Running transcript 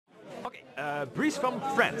Brice from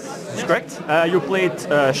France, that's correct. You played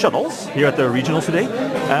Shaddolls here at the regionals today.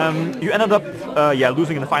 You ended up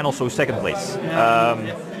losing in the final, so second place.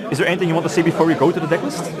 Is there anything you want to say before we go to the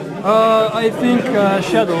decklist? I think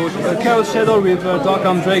Chaos Shadow with Dark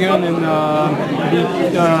Arm Dragon and the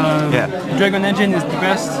Dragon Engine is the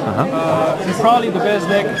best. It's probably the best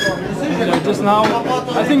deck just now.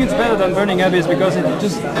 I think it's better than Burning Abyss because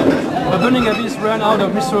Burning Abyss ran out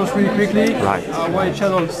of resource really quickly. Right. While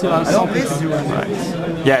Shadow still has something to do. Right.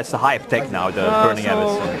 Yeah, it's the hype tech now, the Burning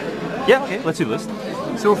Abyss. Yeah, okay, let's see the list.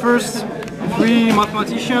 So first, 3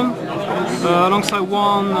 Mathematician, alongside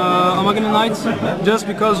 1 Armageddon Knight, just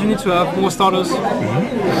because you need to have more starters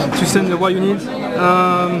to send what you need.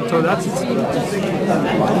 So that's it.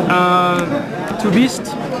 2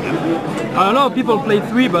 Beast. A lot of people play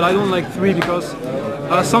 3, but I don't like 3 because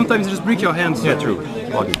sometimes you just break your hands. Yeah, true.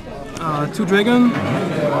 2 Dragon,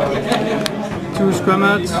 2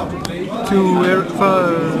 Scrammat, 2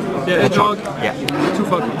 Hedgehog, 2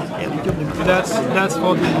 Falcon. That's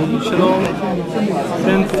for the Shadow.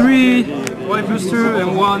 Then 3 White Booster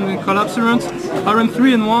and 1 Collapserant. I run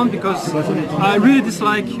 3 and 1 because I really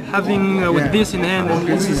dislike having with this in hand. And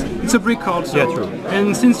it's a brick card. So. Yeah, true.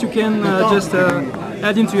 And since you can just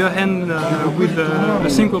add into your hand with a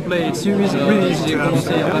single play, it's really easy.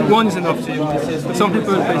 1 is enough. But some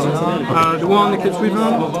people play it. The 1 Eclipse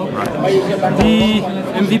Weaver, the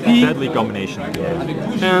MVP, deadly combination,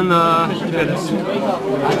 and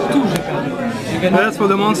that's for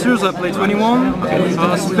the monsters. I play 21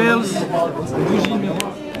 spells,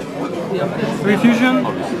 3 fusion,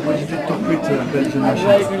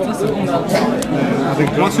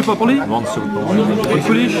 1 super poly, 1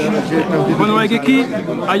 foolish, 1 Raigeki.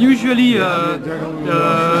 I usually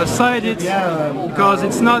side it because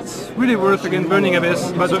it's not really worth against Burning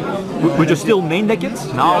Abyss. But would you still main deck it?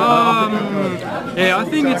 No. Yeah, I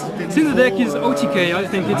think since the deck is OTK, I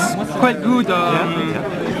think it's quite good.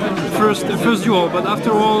 First duel, but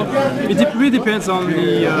after all, it really depends on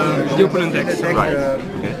the opponent deck. So. Right.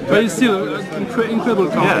 But it's still an incredible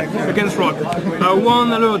card against Rock.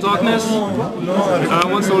 1 Allure of Darkness,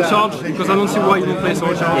 1 Soul Charge, because I don't see why you didn't play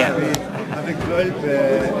Soul Charge.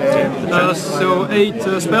 So 8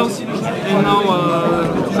 spells, and now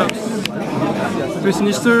traps. 3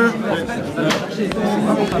 Sinister,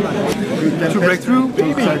 2 Breakthrough.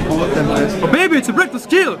 Oh baby, it's a break to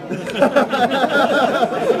skill!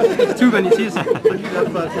 2 Vanities.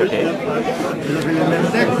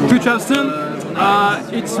 2 Charleston.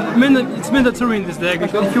 It's mandatory in this deck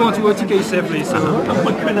because if you want to OTK safely, so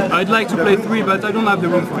I'd like to play 3, but I don't have the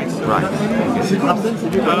room for it. Right.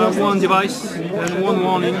 1 Device and 1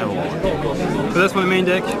 Warning. So that's my main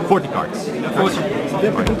deck. 40 cards. 40.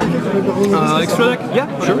 Extra deck? Yeah,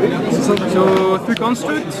 sure. So 3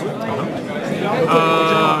 Construct.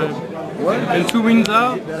 And 2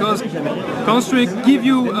 Winda, because Construct give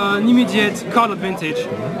you an immediate card advantage,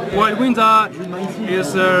 while Winda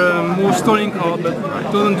is a more stalling card but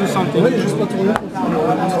doesn't do something. 3 is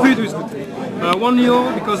good. 1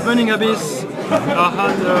 Leo, because Burning Abyss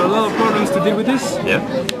had a lot of problems to deal with this.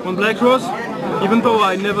 1 Black Rose, even though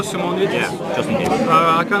I never summoned it. Just in case.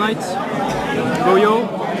 Akanite, Goyo,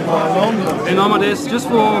 and Armades just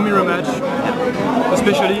for mirror match,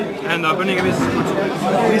 especially, and Burning Abyss.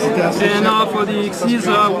 And now for the Xyz,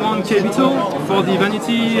 1 K-Beetle for the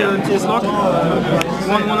Vanity TS Lock,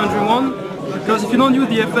 101, because if you don't use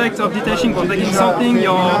the effect of detaching or taking something,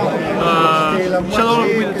 your Shadow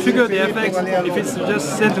will trigger the effect if it's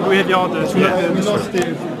just sent to graveyard to not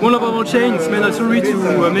destroy. 1 Overall Chain is mandatory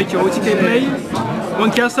to make your OTK play,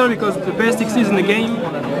 1 Caster because the best Xyz in the game,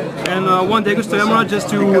 and 1 Degusto Emerald just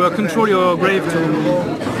to control your grave to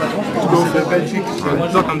go for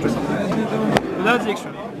Dark Arm Dragon. That's the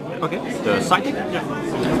extra. Okay, the side deck? Yeah.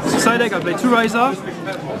 So side deck I play 2 Ryza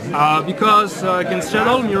because against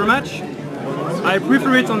Shadow mirror match. I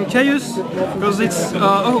prefer it on Chaos because it's,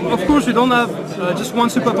 of course we don't have just 1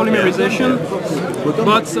 super polymerization,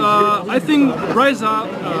 but I think Ryza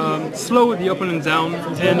slow the opponent down,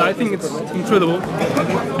 and I think it's incredible.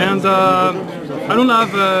 And I don't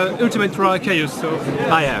have Ultimate Chaos, so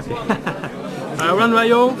I run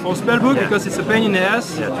Ryo for Spellbook because it's a pain in the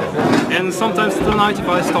ass, and sometimes tonight if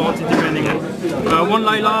I start it depending. 1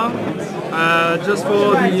 Lila, just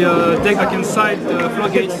for the deck that can side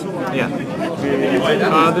Floodgates.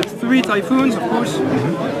 The 3 Typhoons, of course, 2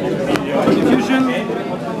 Diffusion,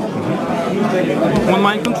 1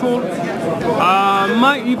 Mind Control.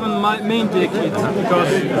 My main deck it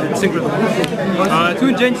because it's incredible.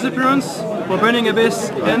 2 Giant Disappearance, for Burning Abyss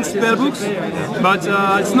against spellbooks, but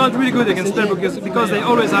it's not really good against spellbooks because they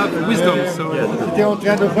always have wisdom. So T'es en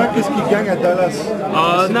train de voir qu'est-ce qu'il gagne à Dallas.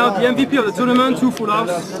 now the MVP of the tournament, 2 full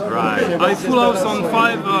house. Right. I full house on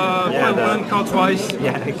 5 card twice.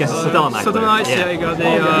 Yeah, I guess Shaddolls. Southern Ice, yeah, I got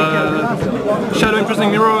the Shadow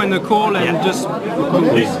Imprisoning Mirror and the call and just...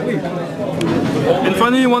 And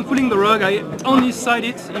finally, when pulling the rug, I only side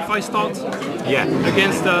it if I start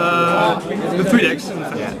against the 3 decks. In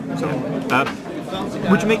fact. Yeah. So,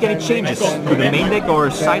 would you make any changes to the main deck or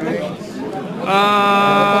side deck?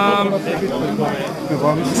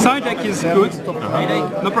 Side deck is good,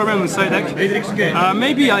 no problem with side deck.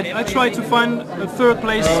 Maybe I try to find a third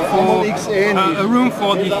place for a room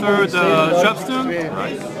for the third dropstone.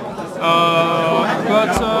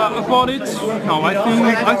 But about it, no,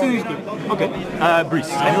 I think it's good. Okay.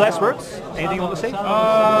 Brice, any last words? Anything you want to say?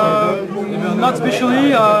 Not especially.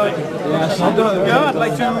 Yeah, I'd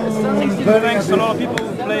like to thanks a lot of people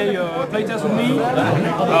who play test with me.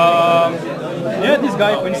 Yeah, this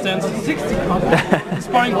guy, for instance,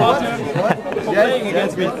 sparring partner for playing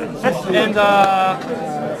against me. And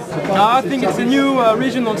I think it's a new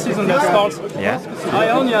regional season that starts. Yeah. I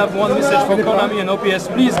only have one message for Konami and OPS.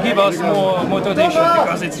 Please give us more rotation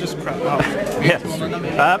because it's just crap. Yeah.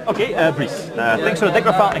 Okay, Brice. Thanks for the deck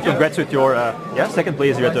profile and congrats with your second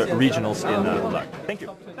place here at the regionals in Luck. Thank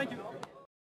you. Thank you.